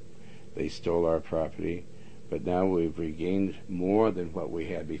 They stole our property, but now we've regained more than what we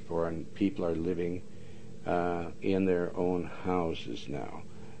had before, and people are living in their own houses now,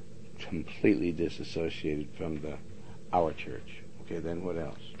 completely disassociated from our church. Okay, then what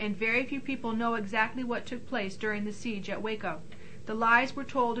else? And very few people know exactly what took place during the siege at Waco. The lies were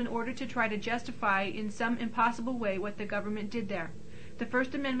told in order to try to justify in some impossible way what the government did there. The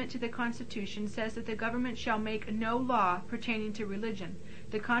First Amendment to the Constitution says that the government shall make no law pertaining to religion.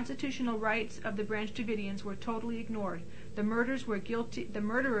 The constitutional rights of the Branch Davidians were totally ignored. The murderers were guilty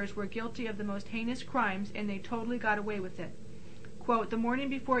of the most heinous crimes, and they totally got away with it. Quote, the morning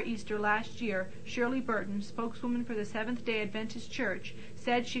before Easter last year, Shirley Burton, spokeswoman for the Seventh-day Adventist Church,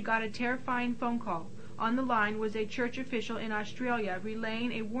 said she got a terrifying phone call. On the line was a church official in Australia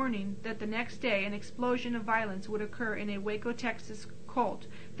relaying a warning that the next day an explosion of violence would occur in a Waco, Texas cult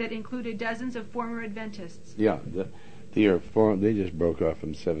that included dozens of former Adventists. Yeah, they just broke off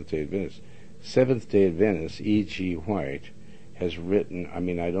from Seventh-day Adventists. Seventh-day Adventists, E.G. White, has written,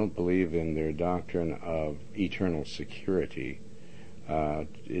 I don't believe in their doctrine of eternal security, that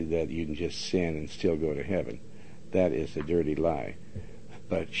you can just sin and still go to heaven. That is a dirty lie.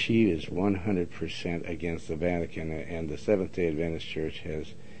 But she is 100% against the Vatican, and the Seventh-day Adventist Church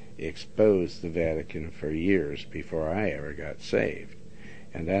has exposed the Vatican for years before I ever got saved.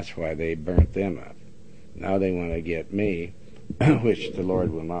 And that's why they burnt them up. Now they want to get me, which the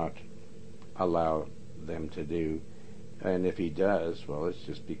Lord will not allow them to do. And if He does, well, it's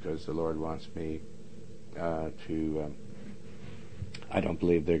just because the Lord wants me to... I don't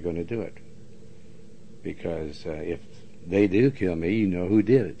believe they're going to do it. Because if they do kill me, you know who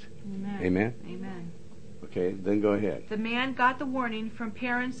did it. Amen. Amen? Amen. Okay, then go ahead. The man got the warning from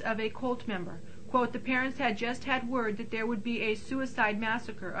parents of a cult member. Quote, the parents had just had word that there would be a suicide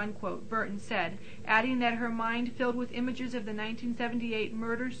massacre, unquote, Burton said, adding that her mind filled with images of the 1978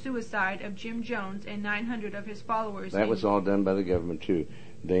 murder-suicide of Jim Jones and 900 of his followers. That was all done by the government, too.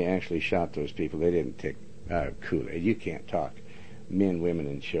 They actually shot those people. They didn't take Kool-Aid. You can't talk men, women,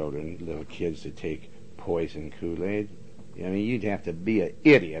 and children, little kids to take poison Kool-Aid. I mean, you'd have to be an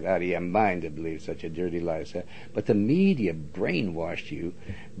idiot out of your mind to believe such a dirty lie as that. But the media brainwashed you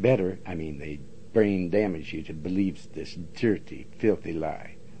better. I mean, they brain damaged you to believe this dirty, filthy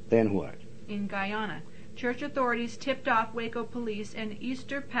lie. Then what? In Guyana, church authorities tipped off Waco police and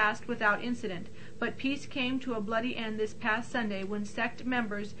Easter passed without incident, but peace came to a bloody end this past Sunday when sect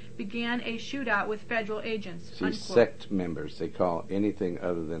members began a shootout with federal agents. See, unquote. Sect members, they call anything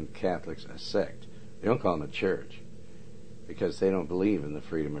other than Catholics a sect. They don't call them a church because they don't believe in the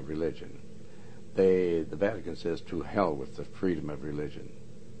freedom of religion. The Vatican says to hell with the freedom of religion.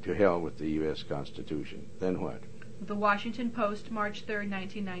 To hell with the U.S. Constitution. Then what? The Washington Post, March 3,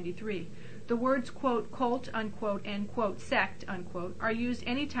 1993. The words, quote, cult, unquote, and, quote, sect, unquote, are used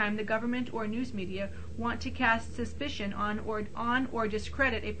any time the government or news media want to cast suspicion on or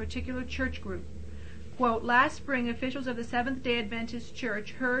discredit a particular church group. Quote, last spring, officials of the Seventh-day Adventist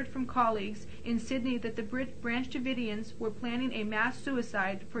Church heard from colleagues in Sydney that the Branch Davidians were planning a mass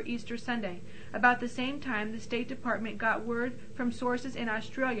suicide for Easter Sunday. About the same time, the State Department got word from sources in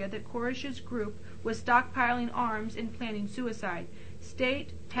Australia that Koresh's group was stockpiling arms and planning suicide.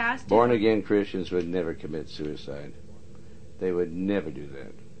 State passed... Born-again Christians would never commit suicide. They would never do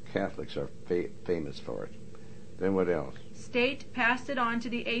that. Catholics are famous for it. Then what else? State passed it on to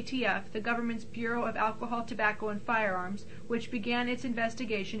the ATF, the government's Bureau of Alcohol, Tobacco, and Firearms, which began its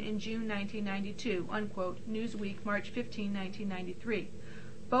investigation in June 1992, unquote, Newsweek, March 15, 1993.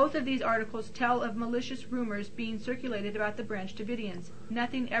 Both of these articles tell of malicious rumors being circulated about the Branch Davidians.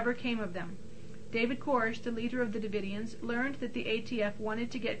 Nothing ever came of them. David Koresh, the leader of the Davidians, learned that the ATF wanted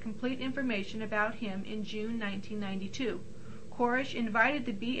to get complete information about him in June 1992. Koresh invited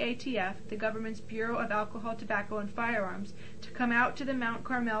the BATF, the government's Bureau of Alcohol, Tobacco, and Firearms, to come out to the Mount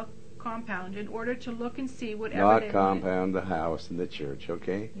Carmel compound in order to look and see whatever Not they compound, the house and the church,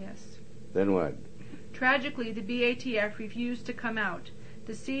 okay? Yes. Then what? Tragically, the BATF refused to come out.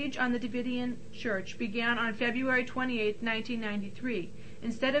 The siege on the Davidian church began on February 28, 1993.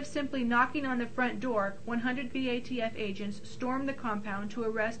 Instead of simply knocking on the front door, 100 BATF agents stormed the compound to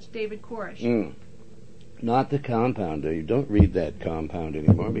arrest David Koresh. Not the compound. You don't read that compound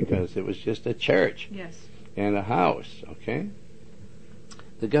anymore because it was just a church. Yes. And a house, okay?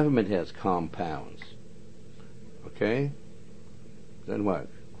 The government has compounds, okay? Then what?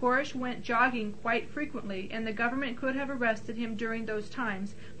 Koresh went jogging quite frequently, and the government could have arrested him during those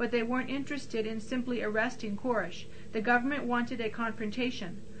times, but they weren't interested in simply arresting Koresh. The government wanted a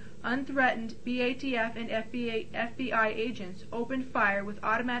confrontation. Unthreatened, BATF and FBI agents opened fire with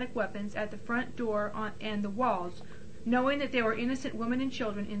automatic weapons at the front door and the walls, knowing that there were innocent women and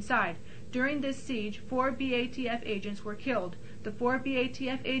children inside. During this siege, 4 BATF agents were killed. The 4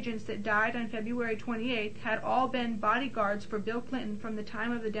 BATF agents that died on February 28th had all been bodyguards for Bill Clinton from the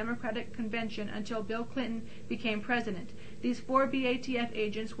time of the Democratic Convention until Bill Clinton became president. These 4 BATF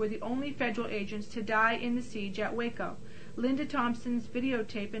agents were the only federal agents to die in the siege at Waco. Linda Thompson's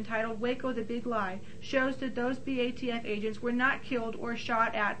videotape entitled Waco the Big Lie shows that those BATF agents were not killed or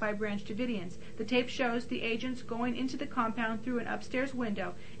shot at by Branch Davidians. The tape shows the agents going into the compound through an upstairs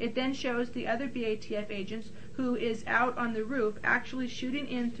window. It then shows the other BATF agents, who is out on the roof, actually shooting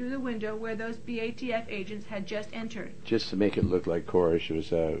in through the window where those BATF agents had just entered. Just to make it look like Koresh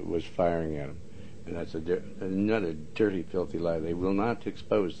was firing at him. And that's another dirty, filthy lie. They will not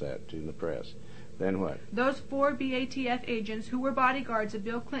expose that to the press. Then what? Those 4 BATF agents who were bodyguards of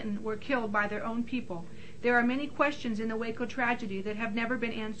Bill Clinton were killed by their own people. There are many questions in the Waco tragedy that have never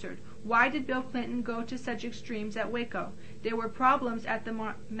been answered. Why did Bill Clinton go to such extremes at Waco? There were problems at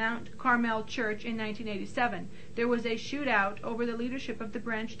the Mount Carmel Church in 1987. There was a shootout over the leadership of the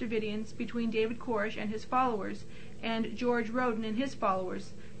Branch Davidians between David Koresh and his followers and George Roden and his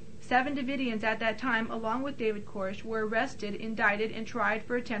followers. 7 Davidians at that time, along with David Koresh, were arrested, indicted, and tried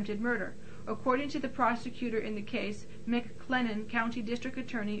for attempted murder. According to the prosecutor in the case, McLennan County District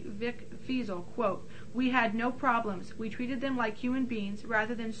Attorney Vic Feasel, quote, "We had no problems. We treated them like human beings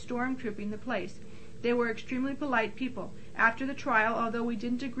rather than stormtrooping the place. They were extremely polite people. After the trial, although we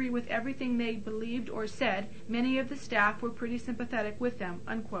didn't agree with everything they believed or said, many of the staff were pretty sympathetic with them,"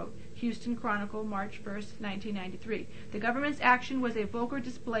 unquote. Houston Chronicle, March 1st, 1993. The government's action was a vulgar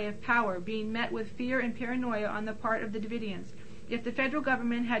display of power being met with fear and paranoia on the part of the Davidians. If the federal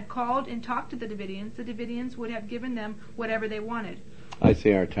government had called and talked to the Davidians would have given them whatever they wanted. I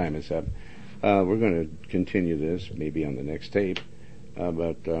say our time is up. We're going to continue this maybe on the next tape,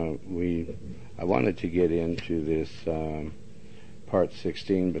 but I wanted to get into this part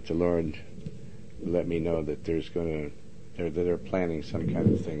 16, but the Lord let me know that they're planning some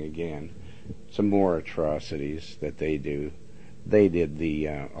kind of thing again, some more atrocities that they do. They did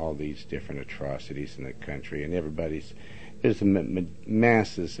all these different atrocities in the country, and there's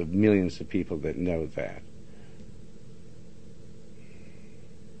masses of millions of people that know that.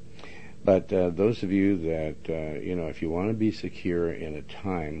 But those of you that, if you want to be secure in a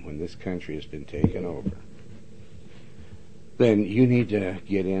time when this country has been taken over, then you need to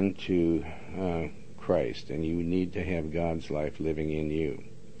get into Christ, and you need to have God's life living in you.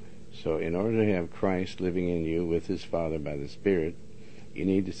 So in order to have Christ living in you with his Father by the Spirit, you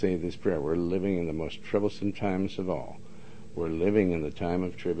need to say this prayer. We're living in the most troublesome times of all. We're living in the time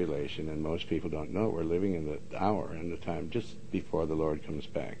of tribulation, and most people don't know. We're living in the hour and the time just before the Lord comes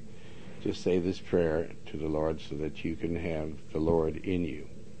back. Just say this prayer to the Lord so that you can have the Lord in you.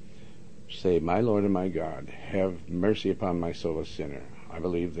 Say, my Lord and my God, have mercy upon my soul a sinner. I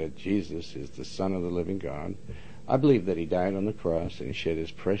believe that Jesus is the Son of the living God. I believe that he died on the cross and he shed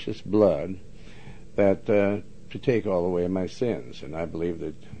his precious blood to take all away my sins. And I believe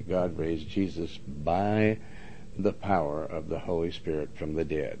that God raised Jesus by the power of the Holy Spirit from the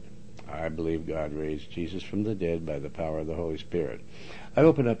dead. I believe God raised Jesus from the dead by the power of the Holy Spirit. I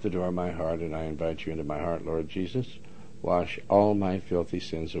open up the door of my heart and I invite you into my heart, Lord Jesus. Wash all my filthy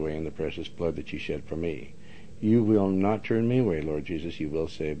sins away in the precious blood that you shed for me. You will not turn me away, Lord Jesus. You will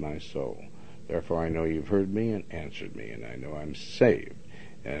save my soul. Therefore, I know you've heard me and answered me, and I know I'm saved.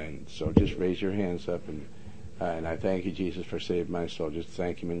 And so just raise your hands up, and I thank you, Jesus, for saving my soul. Just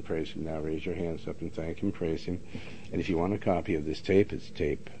thank him and praise him. Now raise your hands up and thank him and praise him. And if you want a copy of this tape, it's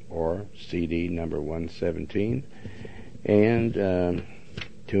tape or CD number 117. And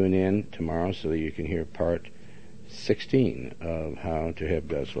tune in tomorrow so that you can hear part 16 of how to have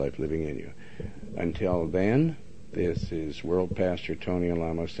God's life living in you. Until then, this is World Pastor Tony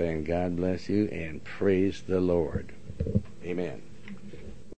Alamo saying God bless you and praise the Lord. Amen.